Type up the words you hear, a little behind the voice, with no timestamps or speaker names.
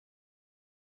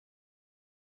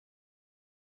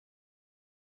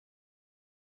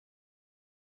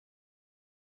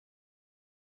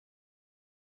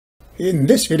In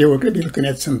this video, we're going to be looking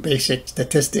at some basic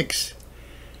statistics.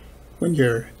 When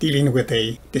you're dealing with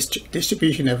a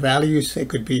distribution of values, it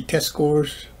could be test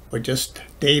scores or just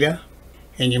data,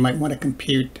 and you might want to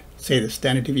compute, say, the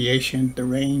standard deviation, the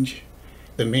range,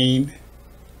 the mean,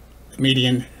 the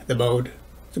median, the mode.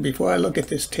 So before I look at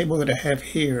this table that I have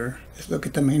here, let's look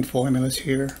at the main formulas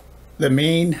here. The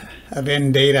mean of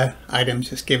n data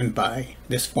items is given by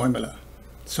this formula.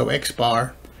 So x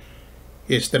bar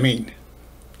is the mean.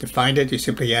 To find it, you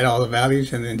simply add all the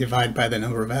values and then divide by the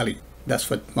number of values. That's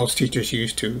what most teachers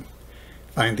use to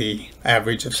find the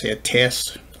average of, say, a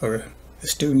test or a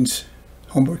student's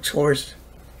homework scores.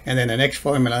 And then the next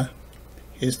formula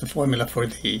is the formula for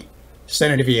the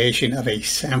standard deviation of a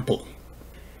sample.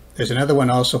 There's another one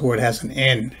also where it has an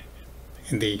n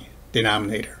in the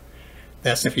denominator.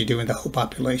 That's if you're doing the whole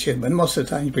population, but most of the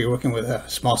time you'll be working with a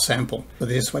small sample. So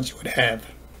this is what you would have.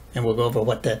 And we'll go over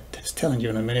what that is telling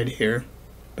you in a minute here.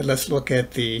 But let's look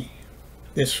at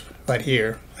this right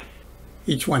here.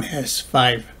 Each one has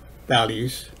 5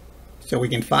 values. So we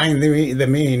can find the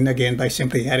mean again by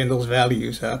simply adding those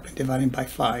values up and dividing by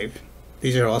 5.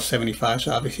 These are all 75,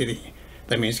 so obviously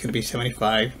that means it's going to be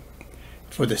 75.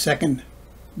 For the second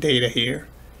data here,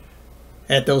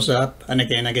 add those up, and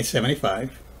again I get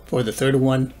 75. For the third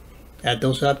one, add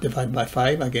those up, divide by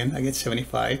 5, again I get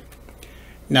 75.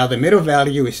 Now the middle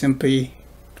value is simply,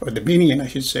 or the median I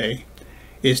should say,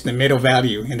 is the middle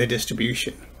value in the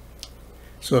distribution.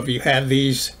 So if you have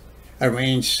these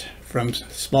arranged from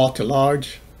small to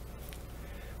large,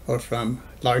 or from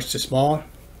large to small,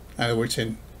 in other words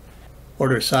in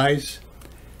order of size,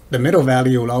 the middle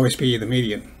value will always be the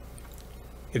median.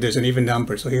 If there's an even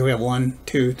number, so here we have 1,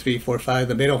 2, 3, 4, 5,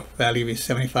 the middle value is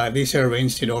 75. These are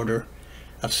arranged in order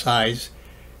of size,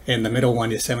 and the middle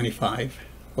one is 75.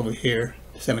 Over here,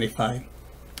 75.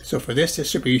 So for this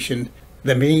distribution,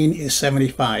 the mean is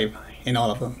 75 in all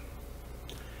of them.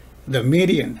 The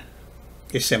median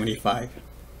is 75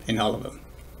 in all of them.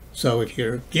 So if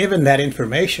you're given that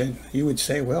information, you would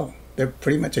say, well, they're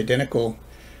pretty much identical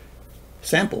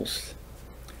samples.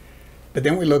 But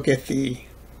then we look at the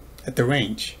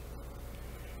range.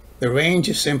 The range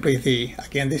is simply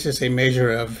again, this is a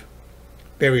measure of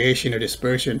variation or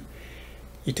dispersion.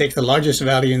 You take the largest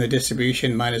value in the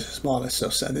distribution minus the smallest.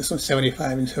 So this one's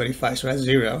 75 and 75, so that's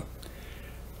 0.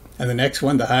 And the next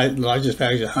one, the largest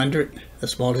value is 100, the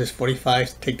smallest is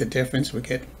 45, take the difference, we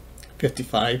get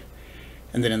 55.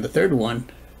 And then in the third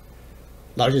one,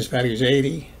 largest value is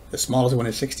 80, the smallest one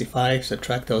is 65,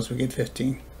 subtract those, we get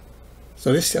 15.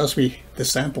 So this tells me the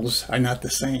samples are not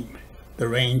the same. The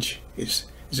range is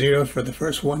 0 for the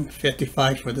first one,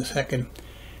 55 for the second,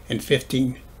 and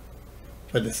 15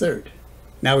 for the third.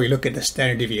 Now we look at the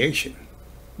standard deviation.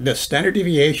 The standard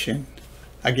deviation,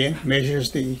 again,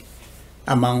 measures the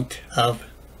amount of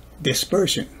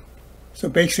dispersion. So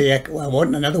basically,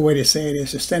 another way to say it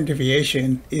is the standard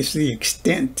deviation is the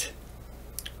extent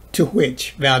to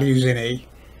which values in a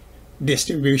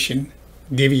distribution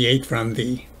deviate from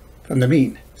the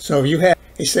mean. So if you have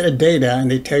a set of data and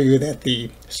they tell you that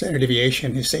the standard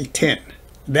deviation is, say, 10,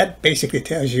 that basically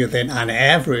tells you that on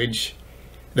average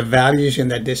the values in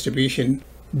that distribution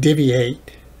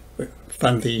deviate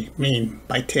from the mean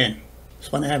by 10.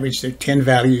 So on average they're 10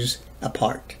 values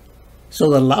apart. So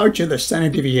the larger the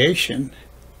standard deviation,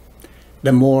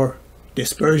 the more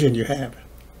dispersion you have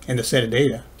in the set of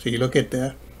data. So you look at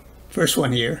the first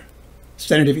one here,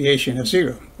 standard deviation of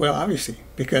 0. Well, obviously,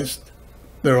 because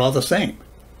they're all the same.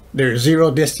 There's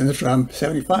 0 distance from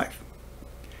 75.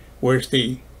 Whereas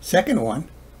the second one,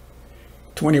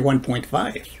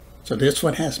 21.5. So this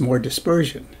one has more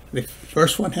dispersion. The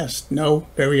first one has no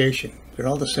variation. They're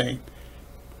all the same.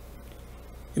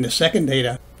 In the second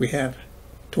data, we have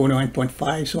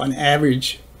 21.5. So on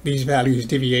average, these values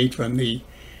deviate from the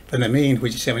mean,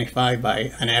 which is 75,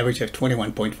 by an average of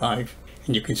 21.5.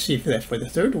 And you can see that for the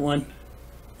third one,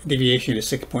 the deviation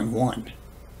is 6.1.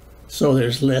 So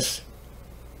there's less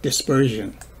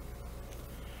dispersion.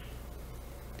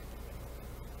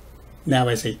 Now,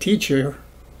 as a teacher,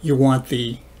 you want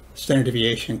the standard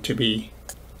deviation to be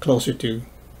closer to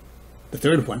the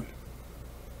third one.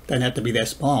 Doesn't have to be that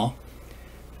small.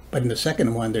 But in the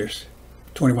second one, there's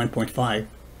 21.5.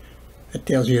 That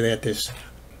tells you that there's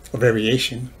a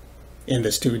variation in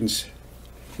the student's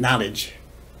knowledge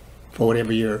for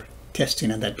whatever you're testing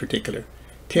on that particular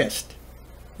test.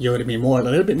 You ought to be a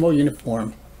little bit more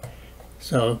uniform.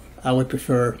 So I would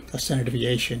prefer a standard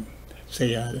deviation,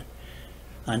 say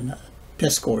on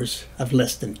test scores of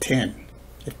less than 10,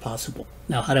 if possible.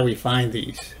 Now, how do we find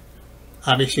these?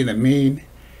 Obviously, the mean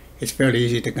is fairly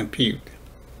easy to compute.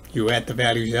 You add the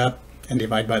values up and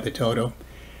divide by the total.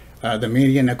 The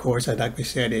median, of course, like we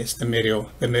said, is the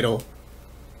middle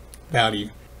value.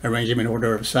 Arrange them in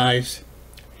order of size.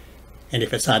 And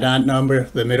if it's an odd number,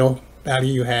 the middle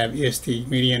value you have is the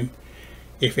median.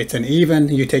 If it's an even,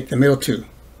 you take the middle two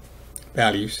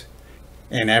values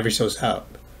and average those out.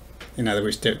 In other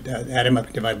words, add them up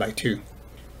and divide by 2.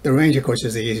 The range, of course,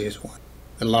 is the easiest one.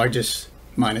 The largest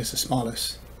minus the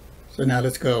smallest. So now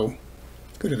let's go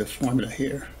to the formula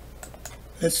here.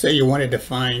 Let's say you wanted to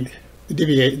find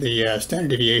the standard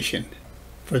deviation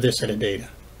for this set of data.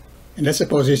 And let's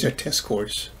suppose these are test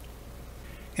scores.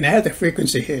 And I have the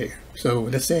frequency here. So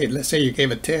let's say you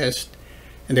gave a test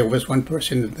and there was one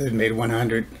person that made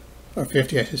 100, or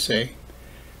 50 I should say.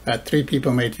 3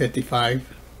 people made 55.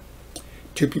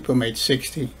 2 people made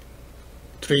 60.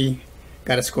 3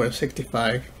 got a score of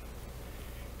 65.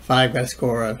 5 got a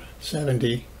score of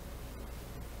 70.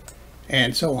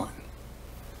 And so on.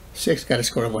 6 got a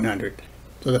score of 100.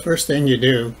 So the first thing you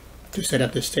do to set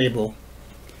up this table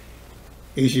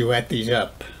is you add these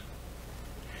up.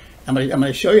 I'm going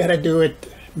to show you how to do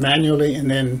it manually, and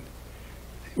then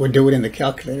we'll do it in the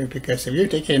calculator, because if you're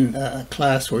taking a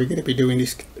class where you're going to be doing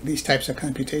these types of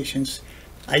computations,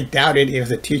 I doubt it if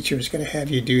the teacher is going to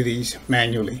have you do these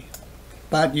manually.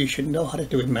 But you should know how to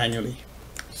do it manually.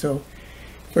 So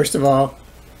first of all,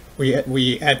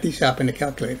 we add these up in the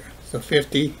calculator. So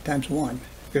 50 times 1,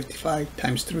 55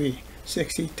 times 3,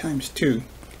 60 times 2,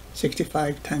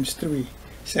 65 times 3,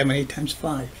 70 times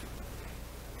 5,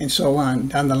 and so on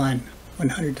down the line.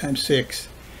 100 times 6.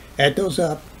 Add those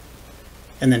up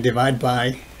and then divide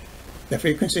by the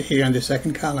frequency here in the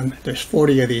second column. There's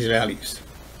 40 of these values.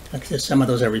 Like I said, some of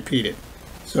those are repeated.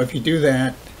 So if you do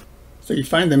that, so you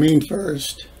find the mean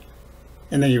first,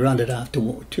 and then you round it off to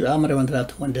I'm going to round it out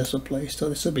to 1 decimal place. So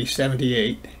this will be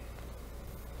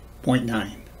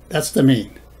 78.9. That's the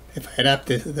mean. If I add up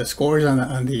the scores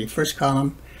on the first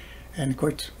column, and of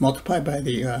course multiply by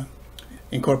the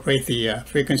incorporate the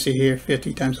frequency here,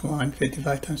 50 times 1,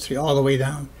 55 times 3, all the way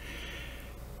down,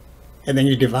 and then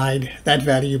you divide that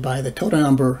value by the total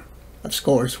number of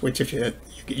scores, which if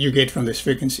you get from this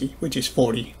frequency, which is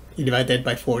 40. You divide that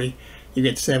by 40, you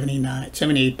get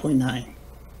 78.9.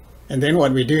 And then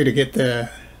what we do to get the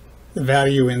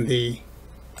value in the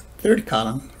third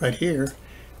column right here,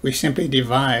 we simply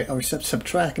divide, or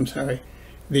subtract,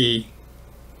 the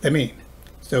mean.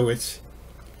 So it's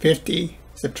 50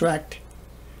 subtract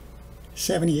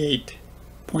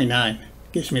 78.9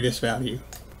 gives me this value.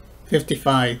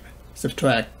 55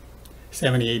 subtract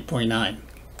 78.9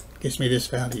 gives me this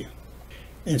value.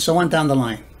 And so on down the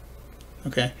line.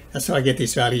 Okay, that's how I get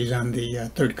these values on the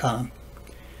third column.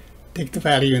 Take the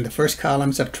value in the first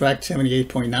column, subtract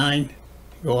 78.9,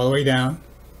 go all the way down.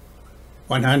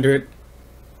 100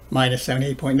 minus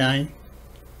 78.9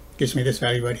 gives me this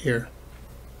value right here.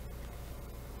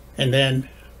 And then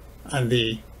on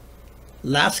the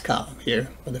last column here,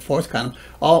 or the fourth column,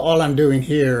 all I'm doing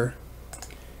here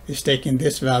is taking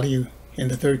this value in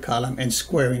the third column and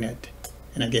squaring it,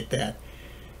 and I get that.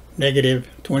 Negative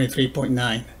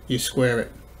 23.9, you square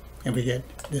it, and we get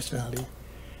this value.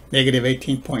 Negative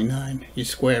 18.9, you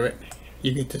square it,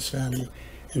 you get this value,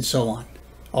 and so on,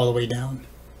 all the way down.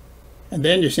 And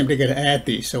then you're simply going to add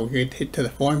these, so we hit to the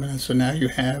formula. So now you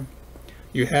have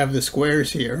the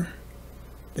squares here,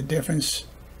 the difference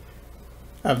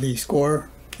of the score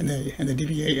and the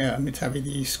deviation,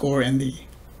 the score and the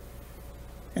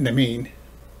mean,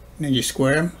 and then you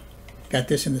square them. Got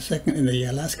this in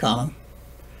the last column.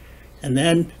 And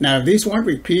then now if these weren't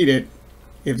repeated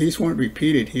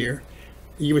here,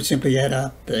 you would simply add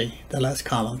up the last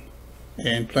column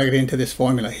and plug it into this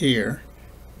formula here.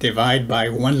 Divide by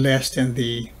 1 less than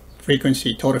the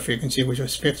frequency, total frequency, which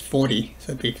was 40,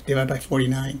 so it'd be divided by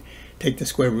 49, take the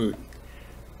square root.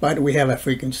 But we have a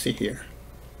frequency here.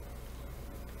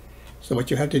 So what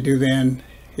you have to do then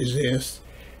is this.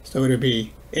 So it'll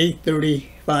be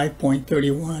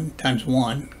 835.31 times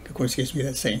 1, of course gives me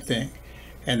that same thing.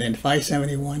 And then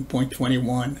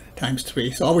 571.21 times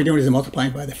 3. So all we're doing is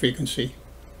multiplying by the frequency.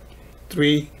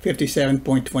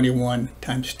 357.21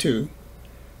 times 2.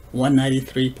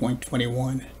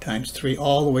 193.21 times 3,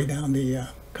 all the way down the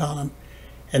column.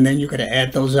 And then you're going to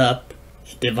add those up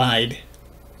and divide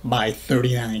by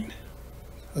 39.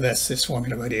 So that's this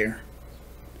formula right here.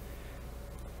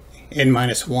 N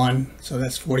minus 1, so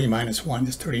that's 40 minus 1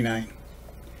 is 39.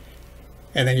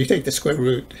 And then you take the square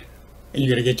root and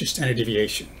you're going to get your standard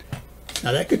deviation.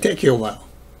 Now that could take you a while.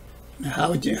 Now how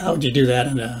would you do that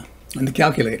on the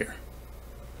calculator?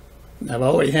 Now I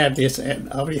already have this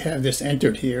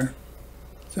entered here.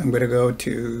 So I'm going to go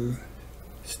to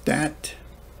Stat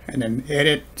and then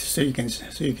Edit so you can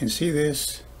see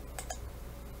this.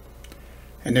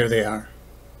 And there they are.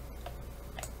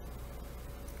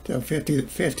 So 50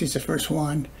 is the first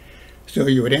one. So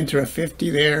you would enter a 50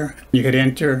 there. You hit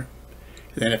enter,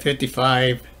 then a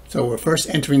 55. So we're first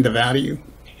entering the value.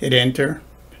 Hit enter,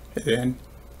 and then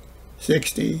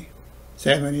 60,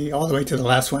 70, all the way to the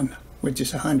last one, which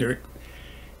is 100.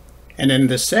 And then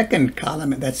the second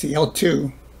column, that's the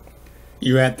L2,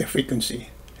 you add the frequency.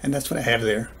 And that's what I have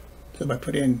there. So if I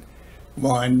put in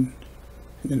 1,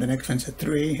 and then the next one's a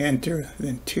 3, enter,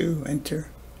 then 2, enter,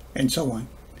 and so on.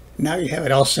 Now you have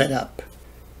it all set up.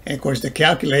 And of course the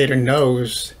calculator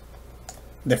knows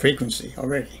the frequency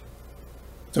already.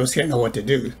 So it's going to know what to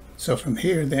do. So from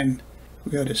here then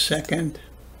we go to second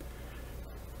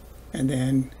and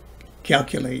then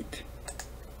calculate.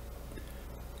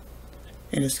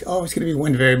 And it's always going to be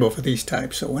one variable for these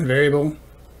types. So one variable,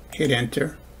 hit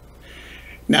enter.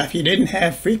 Now if you didn't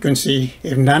have frequency,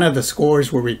 if none of the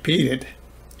scores were repeated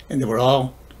and they were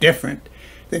all different,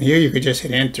 then here you could just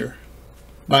hit enter.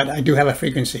 But I do have a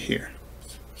frequency here.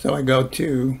 So I go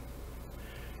to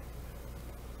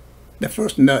the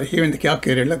first note here in the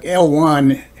calculator. Look,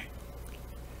 L1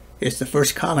 is the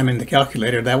first column in the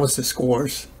calculator. That was the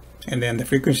scores. And then the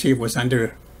frequency was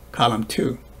under column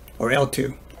 2, or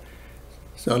L2.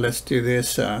 So let's do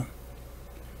this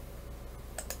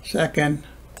second.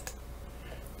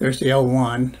 There's the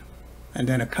L1, and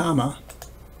then a comma.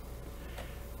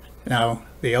 Now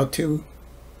the L2,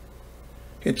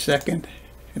 hit second,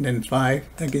 and then 5.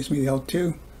 That gives me the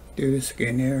L2. Do this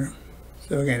again here.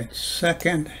 So again, it's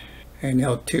second, and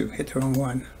L2, hit the wrong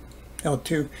one.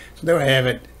 L2. So there I have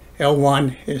it.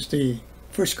 L1 is the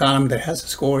first column that has the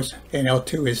scores, and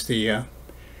L2 is the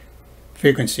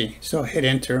frequency. So hit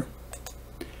enter,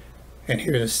 and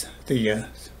here's the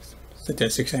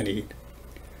statistics I need.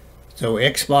 So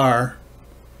X bar,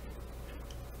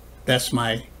 that's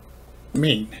my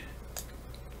mean.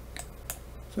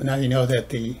 So now you know that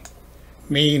the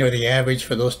mean or the average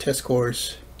for those test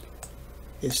scores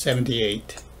is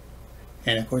 78.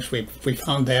 And of course we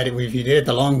found that if you did it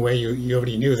the long way, you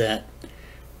already knew that.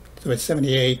 So it's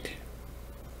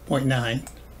 78.9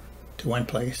 to one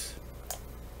place.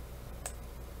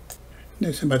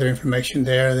 There's some other information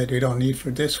there that we don't need for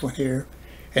this one here.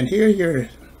 And here your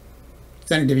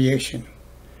standard deviation.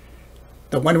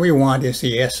 The one we want is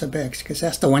the S sub x, because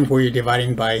that's the one where you're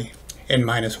dividing by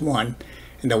n-1.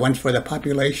 And the one for the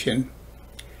population,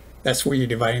 that's where you're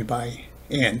dividing by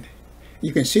n.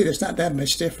 You can see there's not that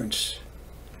much difference.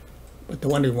 But the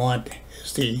one we want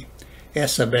is the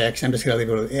S sub x. I'm just going to leave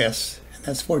it with S, and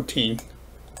that's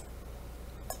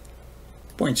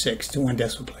 14.6 to one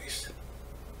decimal place.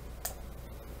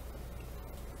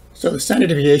 So the standard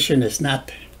deviation is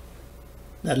not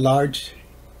that large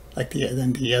like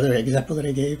than the other example that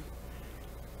I gave.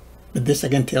 But this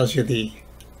again tells you the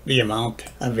amount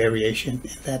of variation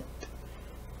in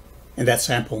that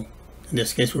sample. In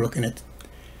this case, we're looking at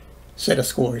set of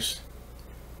scores.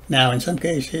 Now, in some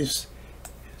cases,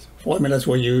 formulas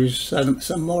will use,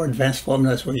 some more advanced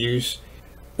formulas will use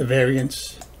the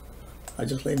variance. I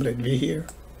just label it V here.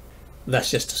 That's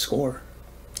just the score,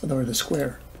 or the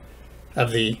square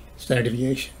of the standard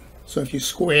deviation. So if you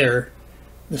square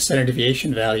the standard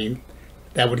deviation value,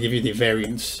 that would give you the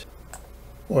variance.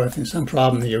 Or if in some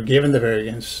problem you're given the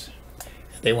variance,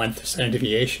 and they want the standard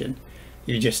deviation,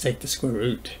 you just take the square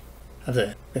root of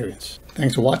the variance.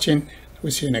 Thanks for watching.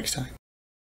 We'll see you next time.